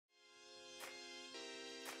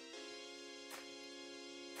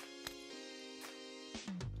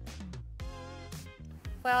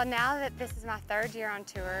Well, now that this is my third year on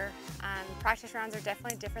tour, practice rounds are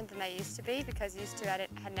definitely different than they used to be, because used to I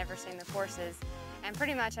had never seen the courses. And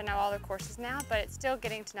pretty much I know all the courses now, but it's still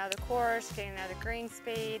getting to know the course, getting to know the green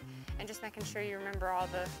speed, and just making sure you remember all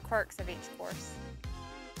the quirks of each course.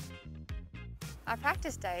 My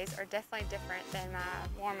practice days are definitely different than my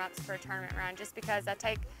warm-ups for a tournament round, just because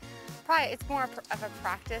it's more of a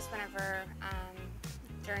practice whenever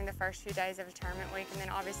during the first few days of a tournament week, and then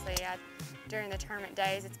obviously during the tournament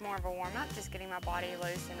days it's more of a warm-up, just getting my body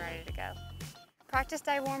loose and ready to go. Practice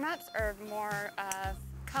day warm-ups are more of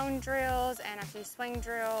cone drills and a few swing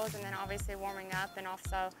drills, and then obviously warming up, and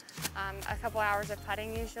also a couple hours of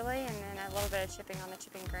putting usually, and then a little bit of chipping on the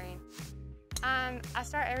chipping green. I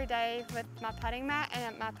start every day with my putting mat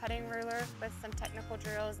and my putting ruler with some technical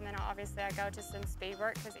drills, and then obviously I go to some speed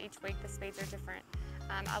work because each week the speeds are different.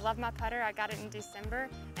 I love my putter. I got it in December,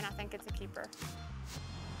 and I think it's a keeper.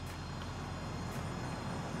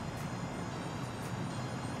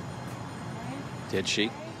 Did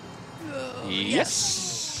she?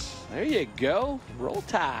 Yes. There you go. Roll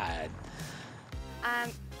Tide.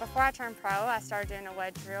 Before I turned pro, I started doing a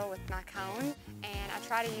wedge drill with my cone, and I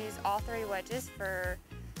try to use all 3 wedges for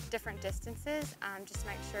different distances, just to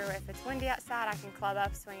make sure if it's windy outside I can club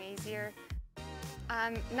up, swing easier.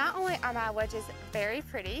 Not only are my wedges very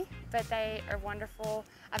pretty, but they are wonderful.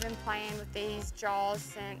 I've been playing with these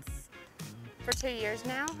jaws for 2 years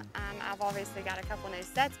now. I've obviously got a couple new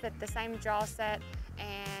sets, but the same jaw set,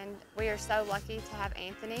 and we are so lucky to have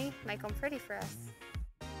Anthony make them pretty for us.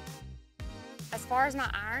 As far as my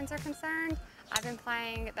irons are concerned, I've been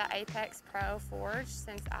playing the Apex Pro Forge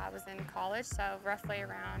since I was in college, so roughly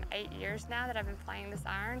around 8 years now that I've been playing this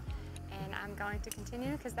iron, and I'm going to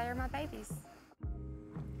continue because they are my babies.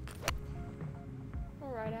 Go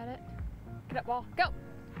right at it. Get up, ball. Go!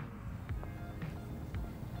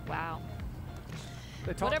 Wow.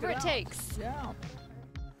 Whatever it out. takes. Yeah.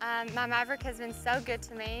 My Maverick has been so good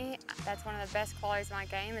to me. That's one of the best qualities of my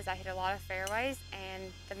game, is I hit a lot of fairways,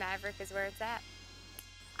 and the Maverick is where it's at.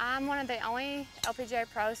 I'm one of the only LPGA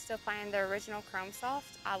pros still playing the original Chrome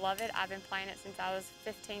Soft. I love it. I've been playing it since I was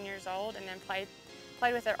 15 years old, and then played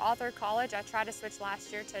with it all through college. I tried to switch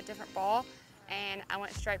last year to a different ball, and I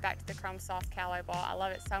went straight back to the Chrome Soft Callaway ball. I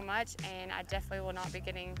love it so much, and I definitely will not be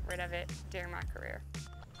getting rid of it during my career.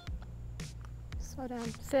 Slow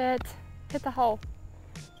down, sit, hit the hole.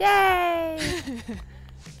 Yay!